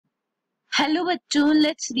Hello bachcho,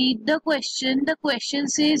 let's read the question. The question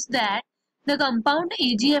says that the compound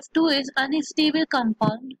AgF2 is unstable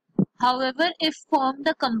compound. However, if form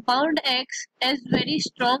the compound X as very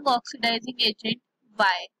strong oxidizing agent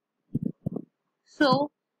Y.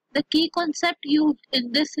 So, the key concept used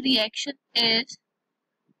in this reaction is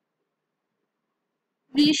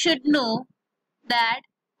we should know that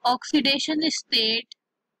oxidation state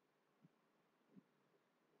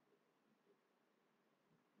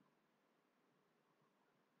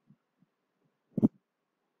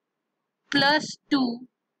plus 2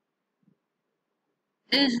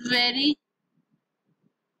 is very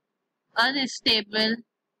unstable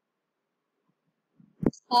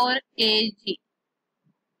for Ag.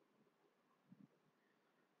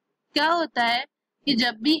 क्या होता है कि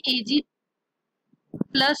जब भी Ag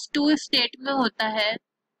plus 2 state में होता है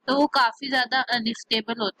तो वो काफी ज्यादा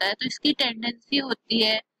अनस्टेबल होता है, तो इसकी टेंडेंसी होती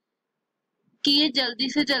है कि ये जल्दी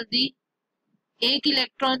से जल्दी एक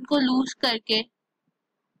इलेक्ट्रॉन को लूज करके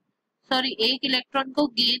एक इलेक्ट्रॉन को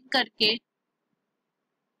गेन करके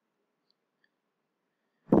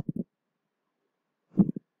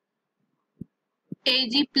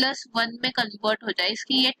Ag+1 में कन्वर्ट हो जाए।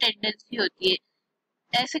 इसकी ये टेंडेंसी होती है।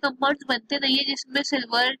 ऐसे कंपाउंड्स बनते नहीं है जिसमें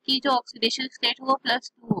सिल्वर की जो ऑक्सीडेशन स्टेट हो वो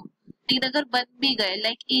 +2 हो, लेकिन अगर बन भी गए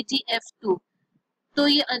लाइक AgF2 तो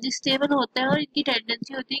ये अनस्टेबल होता है और इनकी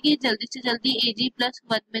टेंडेंसी होती है कि जल्दी से जल्दी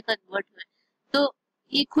Ag+1 में कन्वर्ट हुए। तो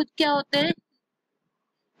ये खुद क्या होते हैं,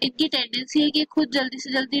 इनकी टेंडेंसी है कि खुद जल्दी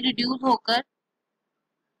से जल्दी रिड्यूस होकर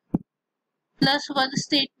 +1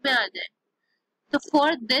 स्टेट में आ जाए। तो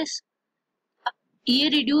फॉर दिस ये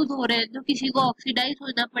रिड्यूस हो रहे हैं तो किसी को ऑक्सीडाइज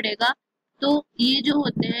होना पड़ेगा। तो ये जो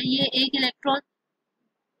होते हैं ये एक इलेक्ट्रॉन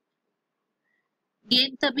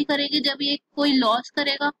गेन तभी करेंगे जब ये कोई लॉस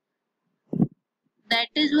करेगा।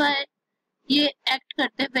 दैट इज व्हाई ये एक्ट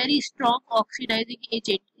करते हैं वेरी स्ट्रॉन्ग ऑक्सीडाइजिंग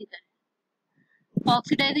एजेंट की तरह।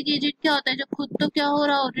 ऑक्सीडाइजिंग एजेंट क्या होता है, जब खुद तो क्या हो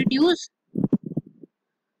रहा हो रिड्यूस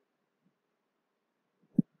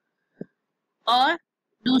और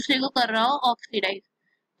दूसरे को कर रहा हो ऑक्सीडाइज।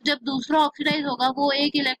 जब दूसरा ऑक्सीडाइज होगा वो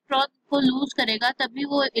एक इलेक्ट्रॉन को लूज करेगा, तभी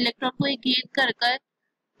वो इलेक्ट्रॉन को गेन कर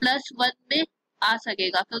 +1 में आ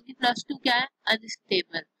सकेगा, क्योंकि +2 क्या है,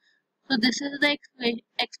 unstable. So this is the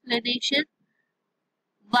explanation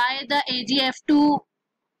why the AgF2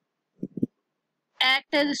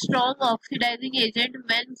 act as a strong oxidizing agent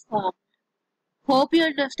when formed. Hope you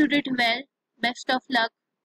understood it well. Best of luck.